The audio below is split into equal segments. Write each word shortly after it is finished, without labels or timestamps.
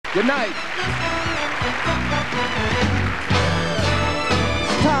Good night.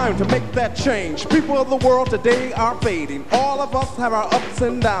 Time to make that change. People of the world today are fading. All of us have our ups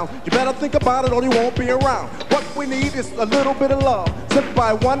and downs. You better think about it or you won't be around. What we need is a little bit of love, sent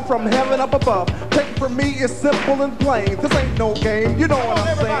by one from heaven up above. Take it from me, it's simple and plain. This ain't no game, you know what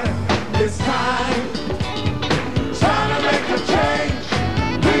I'm saying. It's time to make a change.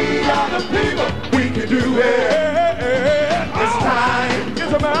 We are the people, we can do it. It's time,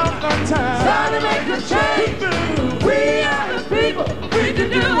 it's about that time. Time to make a change. We are the people, we can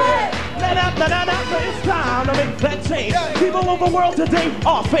do it. It's time to make that change. People of the world today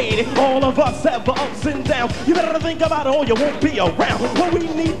are fading. All of us have ups and downs. You better think about it or you won't be around. What we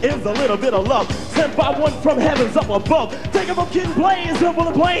need is a little bit of love, sent by one from heavens up above. Take it from Kid and Play, it's simple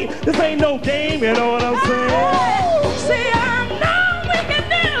and plain. This ain't no game, you know what I'm saying? See, I know we can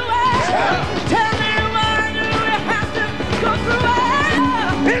do it. Tell me why do we have to go through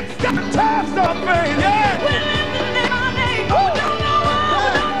it? It's got to stop, baby. We're living in our day. Oh, don't know why,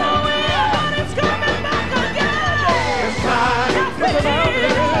 don't know where, but it's coming back again. It's time to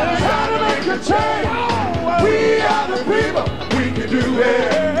make a change. We are the people, we can do it.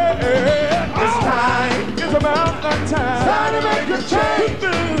 It's time, it's about that time. Time to make a change.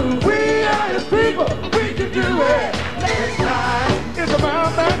 We are the people, we can do it. It's time, it's about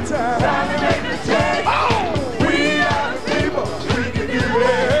that time. Time to make a change. We are the people, we can do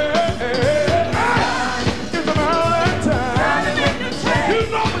it. It's about that time. Time to make a change. You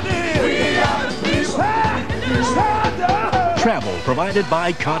know it is. We are the people, we can do it. Travel provided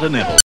by Continental.